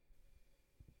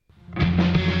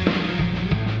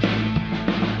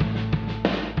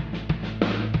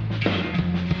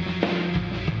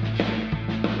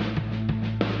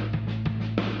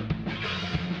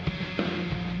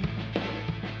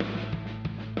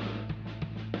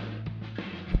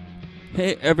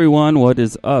Hey everyone, what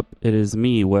is up? It is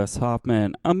me, Wes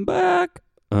Hoffman. I'm back.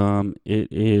 It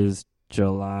is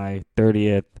July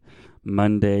 30th,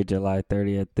 Monday, July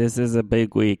 30th. This is a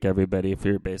big week, everybody. If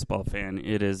you're a baseball fan,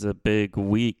 it is a big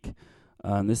week.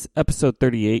 This is episode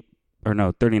 39,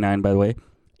 by the way.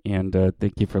 And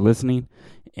thank you for listening.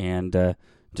 And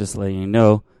just letting you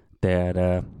know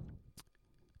that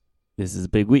this is a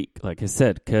big week, like I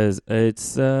said, because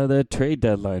it's the trade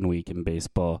deadline week in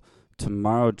baseball.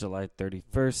 Tomorrow, July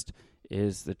 31st,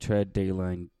 is the trade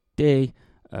deadline day.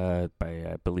 I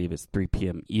believe it's 3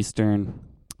 p.m. Eastern.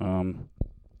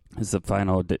 It's the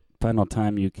final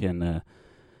time you can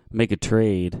make a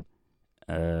trade.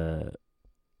 I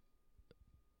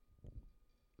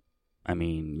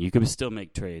mean, you can still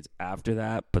make trades after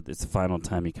that, but it's the final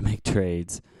time you can make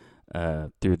trades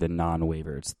through the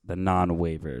non-waiver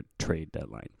trade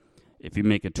deadline. If you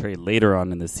make a trade later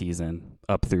on in the season,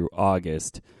 up through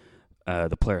August,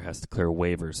 the player has to clear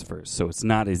waivers first. So it's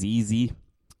not as easy,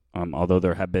 although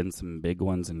there have been some big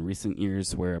ones in recent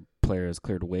years where a player has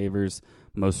cleared waivers.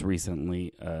 Most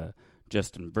recently,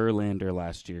 Justin Verlander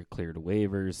last year cleared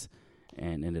waivers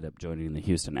and ended up joining the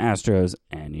Houston Astros.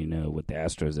 And you know what the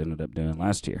Astros ended up doing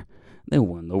last year. They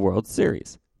won the World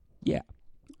Series. Yeah.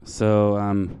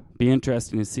 So be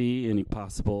interesting to see any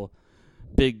possible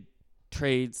big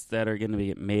trades that are going to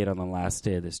be made on the last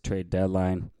day of this trade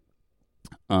deadline.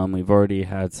 We've already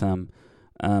had some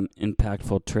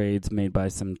impactful trades made by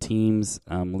some teams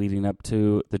leading up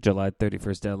to the July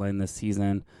 31st deadline this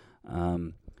season.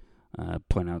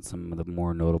 Point out some of the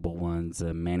more notable ones.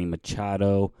 Manny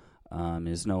Machado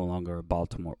is no longer a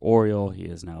Baltimore Oriole. He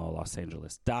is now a Los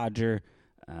Angeles Dodger.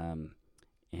 And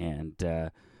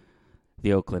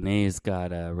the Oakland A's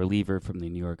got a reliever from the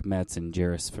New York Mets in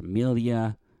Jeurys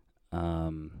Familia.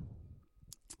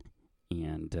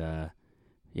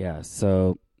 Yeah,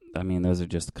 so, I mean, those are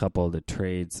just a couple of the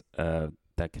trades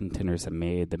that contenders have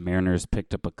made. The Mariners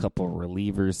picked up a couple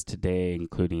relievers today,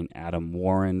 including Adam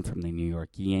Warren from the New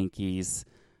York Yankees.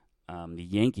 The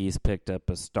Yankees picked up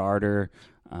a starter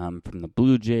from the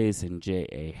Blue Jays in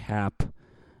J.A. Happ.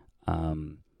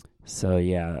 So,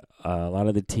 yeah, a lot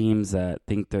of the teams that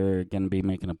think they're going to be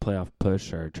making a playoff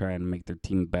push are trying to make their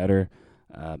team better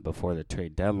before the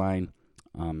trade deadline.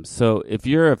 So if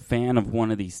you're a fan of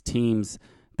one of these teams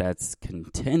that's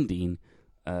contending,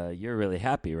 you're really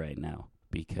happy right now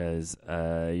because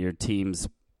your team's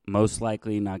most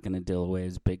likely not going to deal away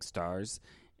as big stars.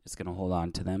 It's going to hold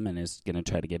on to them and it's going to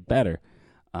try to get better.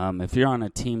 If you're on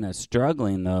a team that's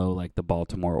struggling, though, like the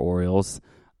Baltimore Orioles,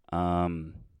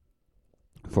 for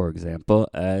example,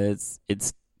 it's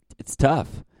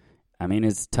tough. I mean,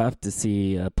 it's tough to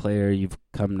see a player you've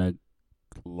come to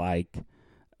like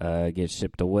get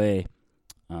shipped away.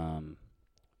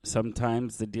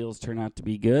 Sometimes the deals turn out to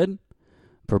be good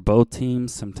for both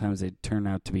teams. Sometimes they turn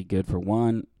out to be good for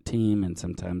one team, and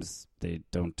sometimes they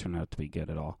don't turn out to be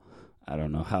good at all. I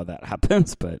don't know how that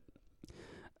happens, but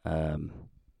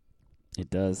it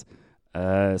does.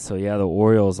 So, yeah, the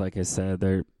Orioles, like I said,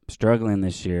 they're struggling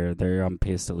this year. They're on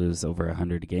pace to lose over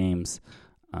 100 games.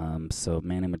 So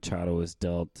Manny Machado was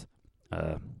dealt.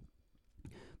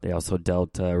 They also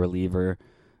dealt reliever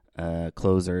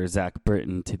closer Zach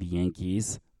Britton to the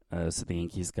Yankees. So the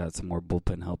Yankees got some more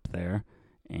bullpen help there.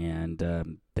 And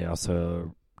they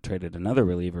also traded another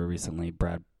reliever recently,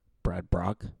 Brad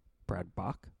Bach. I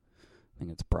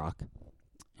think it's Brock.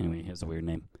 Anyway, he has a weird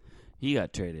name. He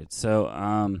got traded. So,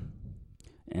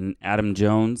 and Adam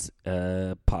Jones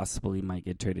possibly might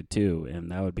get traded too. And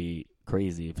that would be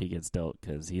crazy if he gets dealt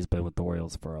because he's been with the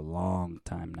Orioles for a long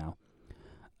time now.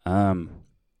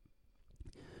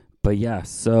 But yeah,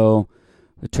 so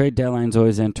the trade deadline's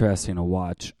always interesting to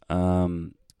watch.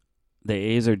 The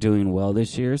A's are doing well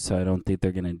this year, so I don't think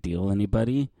they're going to deal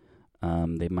anybody.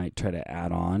 They might try to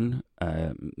add on,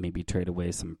 maybe trade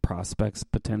away some prospects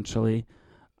potentially.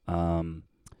 A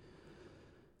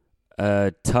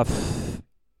tough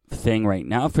thing right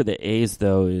now for the A's,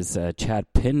 though, is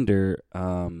Chad Pinder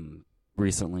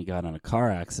recently got in a car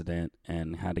accident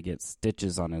and had to get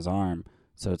stitches on his arm.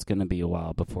 So it's going to be a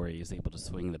while before he's able to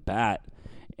swing the bat.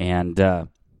 And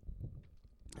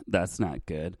that's not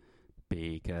good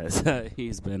because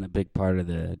he's been a big part of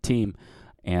the team.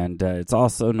 And it's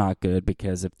also not good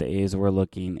because if the A's were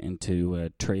looking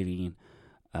into trading,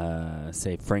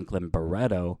 say, Franklin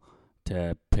Barreto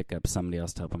to pick up somebody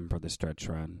else to help him for the stretch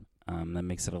run, that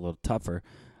makes it a little tougher.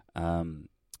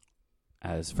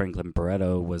 As Franklin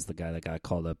Barreto was the guy that got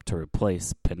called up to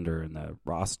replace Pinder in the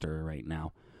roster right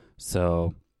now.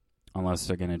 So unless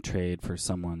they're going to trade for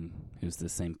someone who's the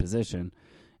same position,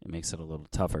 it makes it a little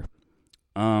tougher.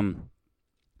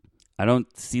 I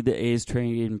don't see the A's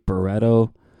trading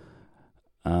Barreto.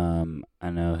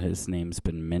 I know his name's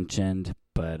been mentioned,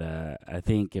 but I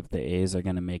think if the A's are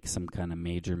going to make some kind of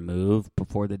major move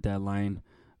before the deadline,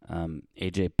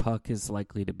 A.J. Puck is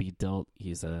likely to be dealt.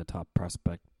 He's a top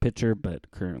prospect pitcher,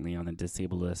 but currently on the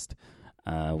disabled list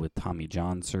with Tommy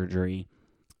John surgery.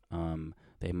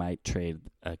 They might trade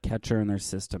a catcher in their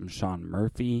system, Sean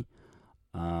Murphy,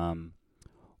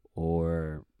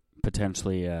 or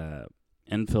potentially a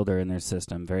infielder in their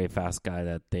system, very fast guy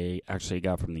that they actually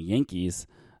got from the Yankees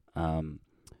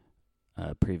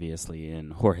previously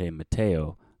in Jorge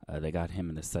Mateo. They got him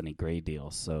in the Sonny Gray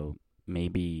deal, so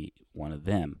maybe one of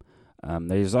them.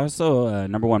 There's also a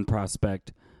number one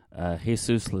prospect,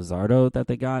 Jesus Luzardo, that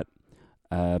they got,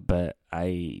 but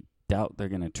I doubt they're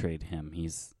going to trade him.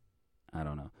 I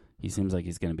don't know. He seems like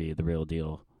he's going to be the real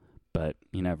deal, but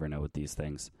you never know with these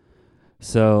things.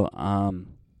 So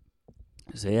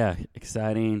yeah,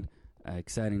 exciting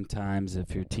times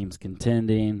if your team's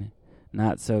contending.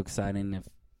 Not so exciting if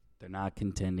they're not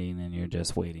contending and you're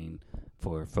just waiting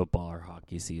for football or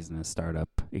hockey season to start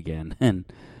up again and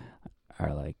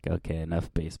are like, okay,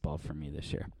 enough baseball for me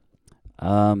this year.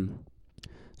 So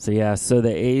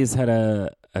the A's had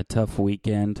a tough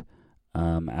weekend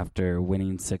after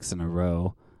winning 6 in a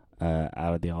row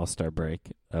out of the All-Star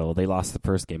break. They lost the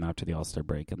first game after the All-Star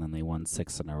break, and then they won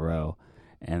 6 in a row.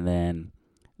 And then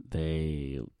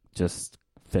they just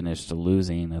finished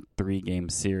losing a 3-game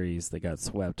series. They got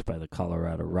swept by the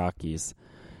Colorado Rockies.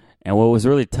 And what was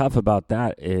really tough about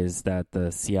that is that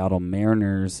the Seattle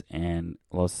Mariners and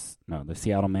the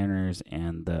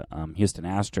Houston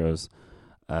Astros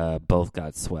both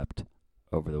got swept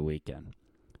over the weekend.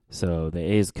 So the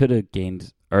A's could have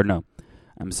gained, let me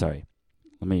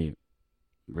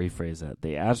rephrase that.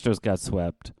 The Astros got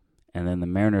swept, and then the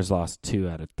Mariners lost 2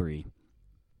 out of 3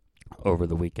 over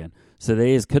the weekend. So the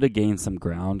A's could have gained some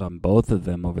ground on both of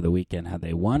them over the weekend had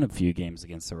they won a few games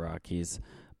against the Rockies,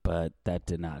 but that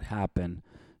did not happen.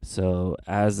 So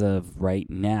as of right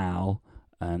now,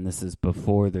 and this is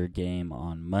before their game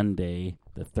on Monday,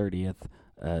 the 30th,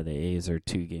 the A's are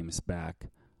 2 games back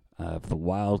of the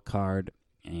wild card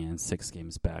and 6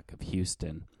 games back of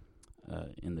Houston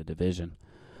in the division.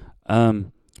 But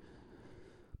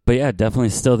yeah, definitely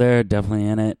still there, definitely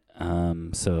in it.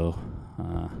 So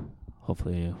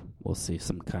hopefully we'll see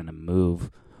some kind of move.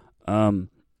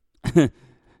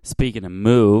 Speaking of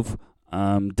move,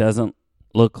 doesn't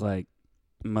look like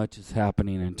much is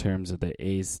happening in terms of the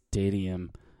A's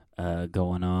Stadium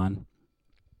going on.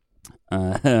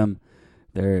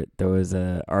 There was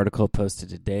an article posted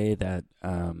today that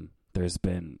there's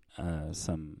been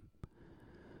some,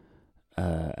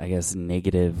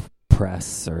 negative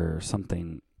press or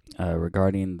something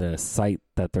regarding the site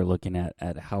that they're looking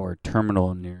at Howard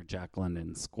Terminal near Jack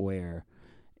London Square.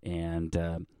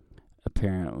 And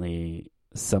apparently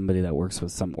somebody that works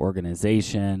with some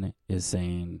organization is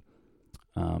saying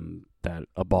that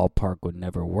a ballpark would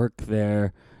never work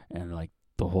there. And like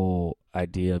the whole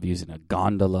idea of using a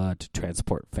gondola to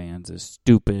transport fans is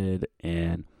stupid.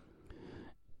 And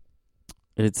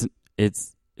it's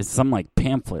some like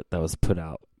pamphlet that was put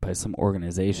out by some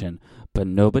organization, but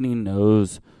nobody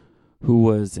knows who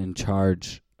was in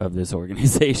charge of this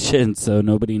organization. So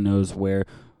nobody knows what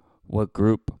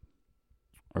group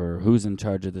or who's in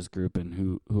charge of this group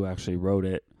and who actually wrote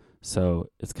it. So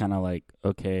it's kind of like,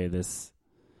 okay, this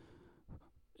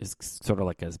is sort of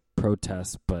like a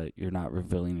protest, but you're not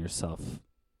revealing yourself.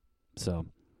 So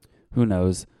who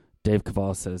knows? Dave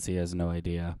Cavall says he has no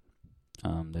idea,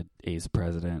 the A's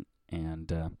president,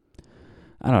 and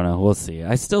I don't know. We'll see.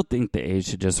 I still think the A's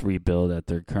should just rebuild at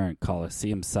their current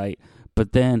Coliseum site.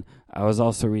 But then I was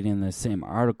also reading the same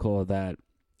article that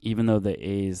even though the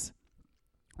A's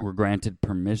were granted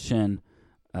permission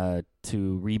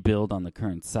to rebuild on the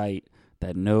current site,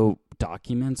 that no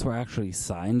documents were actually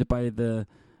signed by the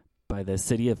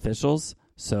city officials.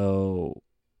 So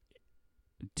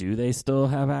do they still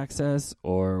have access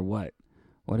or what?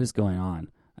 What is going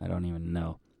on? I don't even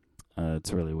know.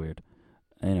 It's really weird.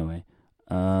 Anyway,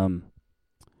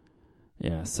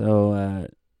 so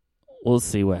we'll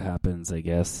see what happens, I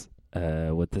guess,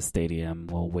 with the stadium.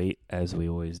 We'll wait, as we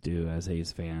always do as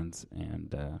A's fans,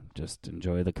 and just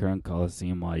enjoy the current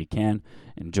Coliseum while you can.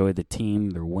 Enjoy the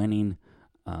team. They're winning.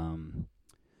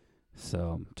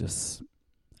 So just,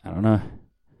 I don't know.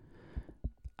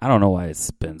 I don't know why it's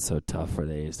been so tough for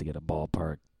the A's to get a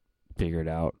ballpark figured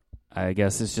out. I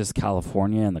guess it's just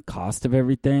California and the cost of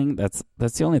everything. That's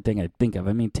the only thing I think of.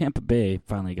 I mean, Tampa Bay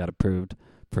finally got approved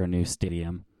for a new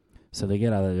stadium. So they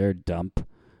get out of their dump.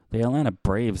 The Atlanta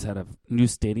Braves had a new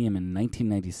stadium in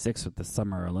 1996 with the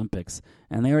Summer Olympics,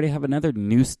 and they already have another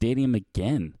new stadium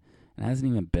again. It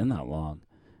hasn't even been that long.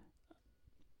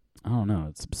 I don't know.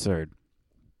 It's absurd.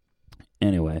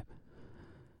 Anyway.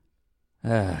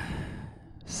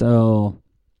 So,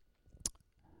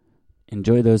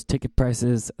 enjoy those ticket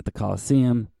prices at the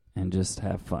Coliseum and just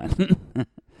have fun.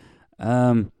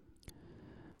 I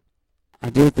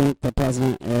do think the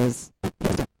president is...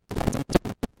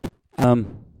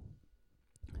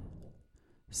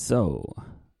 So,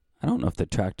 I don't know if the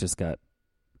track just got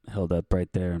held up right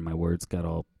there and my words got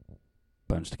all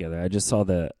bunched together. I just saw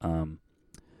the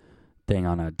thing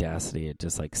on Audacity. It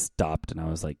just like stopped and I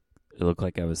was like, it looked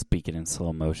like I was speaking in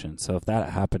slow motion. So if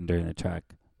that happened during the track,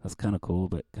 that's kind of cool,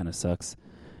 but kind of sucks.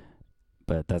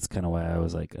 But that's kind of why I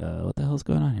was like, what the hell's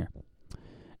going on here?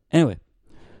 Anyway,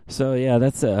 so yeah,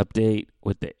 that's the update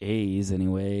with the A's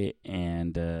anyway,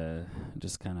 and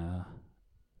just kind of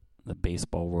the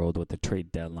baseball world with the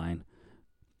trade deadline.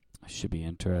 Should be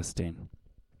interesting.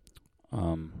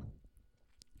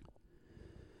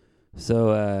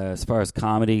 So as far as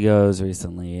comedy goes,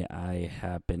 recently I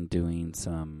have been doing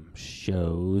some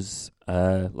shows.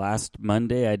 Last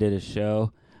Monday I did a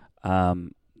show.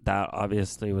 That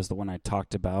obviously was the one I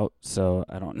talked about, so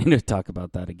I don't need to talk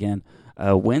about that again.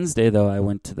 Wednesday, though, I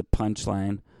went to the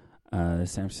Punchline, the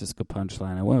San Francisco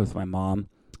Punchline. I went with my mom.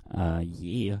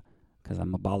 Because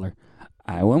I'm a baller.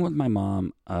 I went with my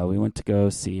mom. We went to go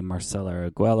see Marcela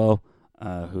Arguello,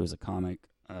 who is a comic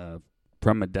from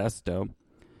Modesto.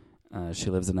 She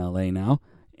lives in L.A. now,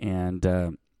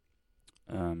 and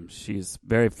she's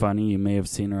very funny. You may have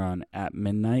seen her on At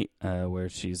Midnight, where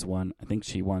she's won. I think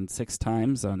she won 6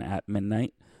 times on At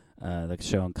Midnight, the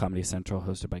show on Comedy Central,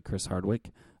 hosted by Chris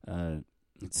Hardwick.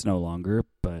 It's no longer,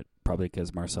 but probably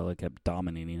because Marcella kept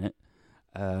dominating it.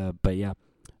 But yeah,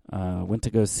 went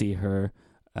to go see her.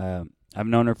 I've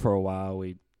known her for a while.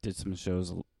 We did some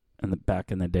shows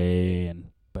back in the day,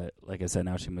 but like I said,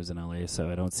 now she moves in LA, so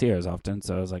I don't see her as often.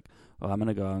 So I was like, well, I'm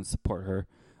gonna go out and support her.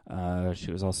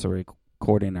 She was also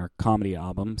recording our comedy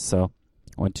album, so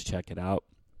I went to check it out.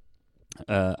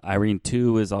 Irene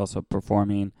 2 is also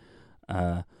performing.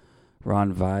 Ron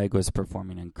Weig was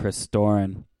performing, and Chris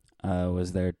Storin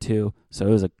was there too. So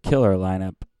it was a killer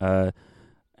lineup.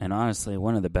 And honestly,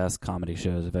 one of the best comedy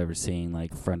shows I've ever seen,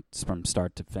 like from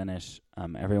start to finish.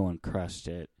 Everyone crushed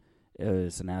it. It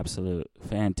was an absolute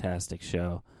fantastic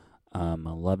show. I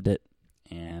loved it,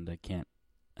 and I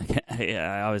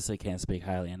obviously can't speak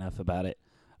highly enough about it.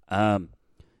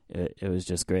 It was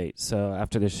just great. So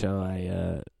after the show,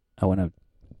 I went up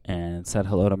and said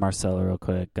hello to Marcella real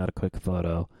quick, got a quick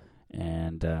photo,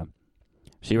 and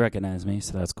she recognized me,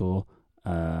 so that's cool.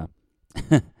 And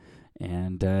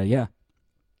yeah.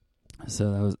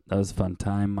 So that was a fun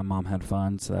time. My mom had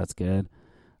fun, so that's good.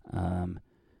 And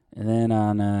then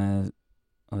on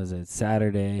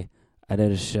Saturday, I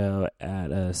did a show at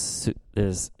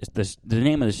the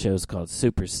name of the show is called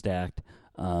Super Stacked.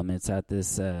 It's at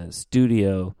this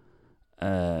studio,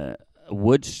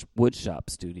 wood shop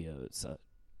studio. It's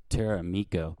Terra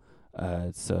Mico.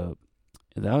 So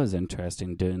that was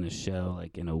interesting doing the show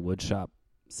like in a wood shop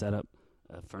setup,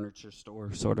 a furniture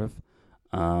store sort of.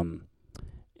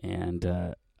 And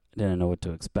I didn't know what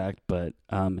to expect, but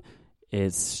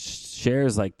it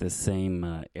shares like the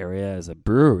same area as a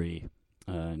brewery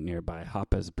nearby,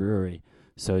 Hoppes Brewery.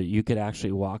 So you could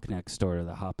actually walk next door to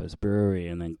the Hoppes Brewery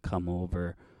and then come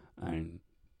over and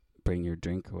bring your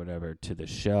drink or whatever to the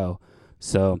show.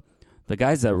 So the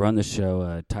guys that run the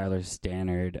show, Tyler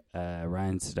Stannard,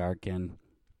 Ryan Sidarkin,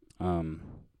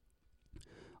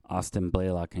 Austin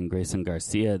Blaylock, and Grayson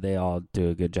Garcia, they all do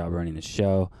a good job running the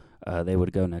show. They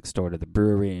would go next door to the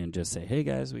brewery and just say, hey,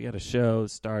 guys, we got a show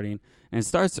starting. And it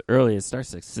starts early. It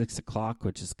starts at 6 o'clock,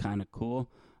 which is kind of cool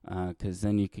because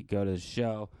then you could go to the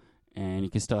show and you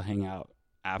can still hang out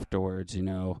afterwards, you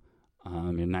know.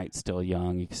 Your night's still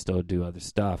young. You can still do other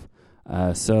stuff.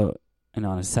 So, and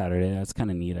on a Saturday, that's kind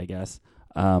of neat, I guess.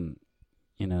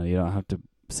 You know, you don't have to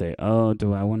say, oh,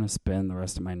 do I want to spend the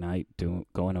rest of my night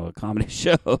going to a comedy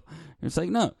show? It's like,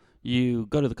 no, you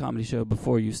go to the comedy show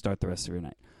before you start the rest of your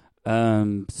night.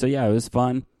 So yeah, it was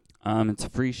fun. It's a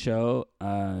free show.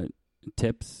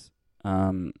 Tips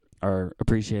are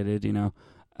appreciated, you know.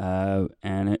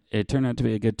 And it turned out to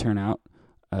be a good turnout.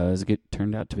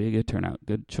 Turned out to be a good turnout.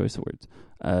 Good choice of words.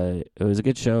 It was a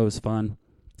good show. It was fun.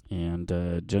 And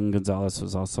Jen Gonzalez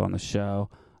was also on the show.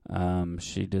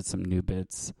 She did some new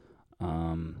bits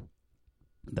that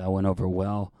went over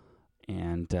well.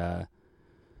 And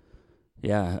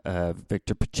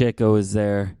Victor Pacheco was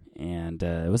there. And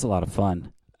it was a lot of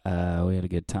fun. We had a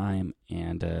good time,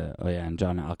 and and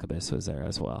John Alcabis was there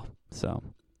as well. So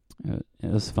it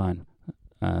was fun.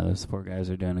 Those four guys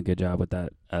are doing a good job with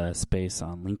that space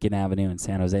on Lincoln Avenue in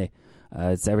San Jose.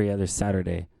 It's every other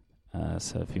Saturday,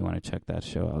 so if you want to check that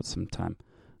show out sometime,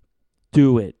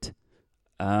 do it.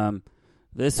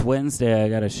 This Wednesday I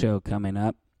got a show coming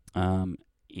up.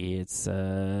 It's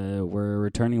we're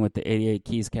returning with the 88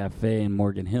 Keys Cafe in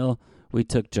Morgan Hill. We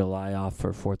took July off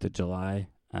for 4th of July.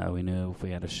 We knew if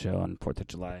we had a show on 4th of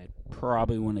July,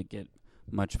 probably wouldn't get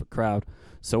much of a crowd.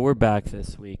 So we're back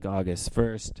this week, August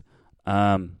 1st.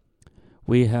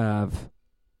 We have...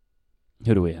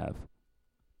 Who do we have?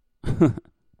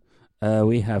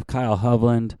 We have Kyle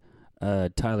Hovland,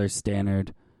 Tyler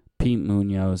Stannard, Pete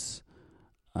Munoz,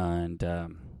 and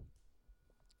the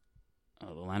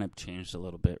lineup changed a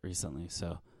little bit recently,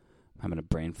 so I'm having a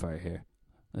brain fire here.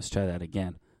 Let's try that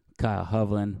again. Kyle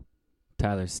Hovland,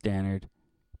 Tyler Stannard,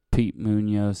 Pete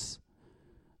Munoz.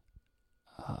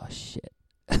 Oh, shit.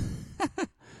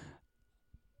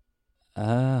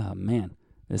 Man.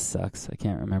 This sucks. I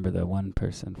can't remember the one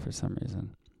person for some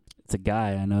reason. It's a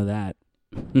guy. I know that.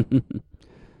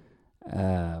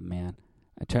 Man.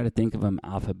 I try to think of them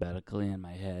alphabetically in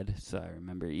my head so I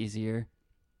remember easier.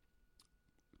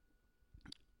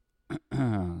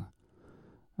 Kyle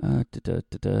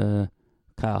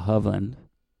Hovland,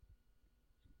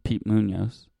 Pete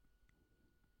Munoz,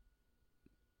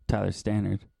 Tyler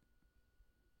Stannard.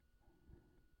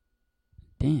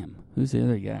 Damn, who's the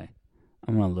other guy?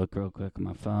 I'm gonna look real quick on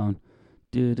my phone.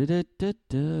 This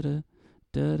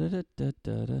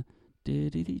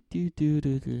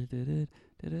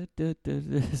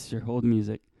is your hold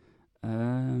music.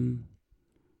 Shiza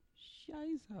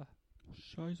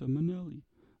Manelli.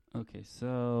 Okay,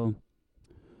 so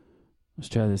let's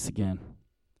try this again.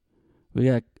 We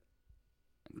got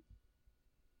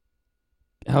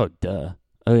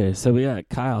Okay, so we got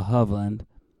Kyle Hovland,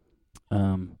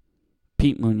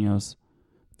 Pete Munoz,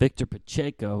 Victor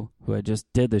Pacheco, who I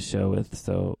just did the show with,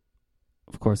 so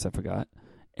of course I forgot,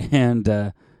 and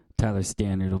Tyler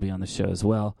Stannard will be on the show as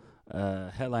well.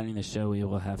 Headlining the show, we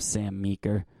will have Sam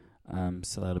Meeker,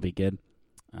 so that'll be good.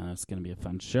 It's going to be a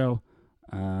fun show.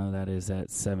 That is at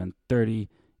 7:30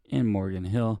 in Morgan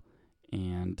Hill,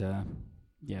 and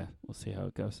we'll see how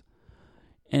it goes.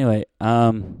 Anyway,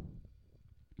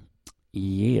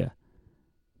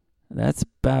 that's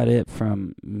about it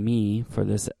from me for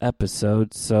this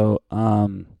episode. So, I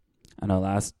know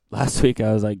last week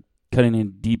I was like cutting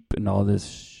in deep and all this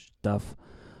stuff.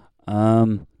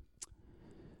 And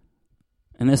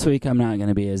this week I'm not going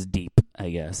to be as deep, I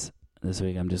guess. This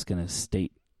week I'm just going to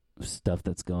state stuff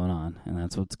that's going on, and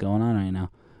that's what's going on right now.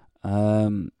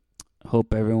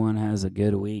 Hope everyone has a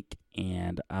good week,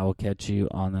 and I will catch you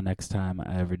on the next time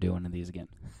I ever do one of these again.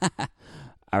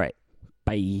 All right.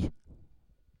 Bye.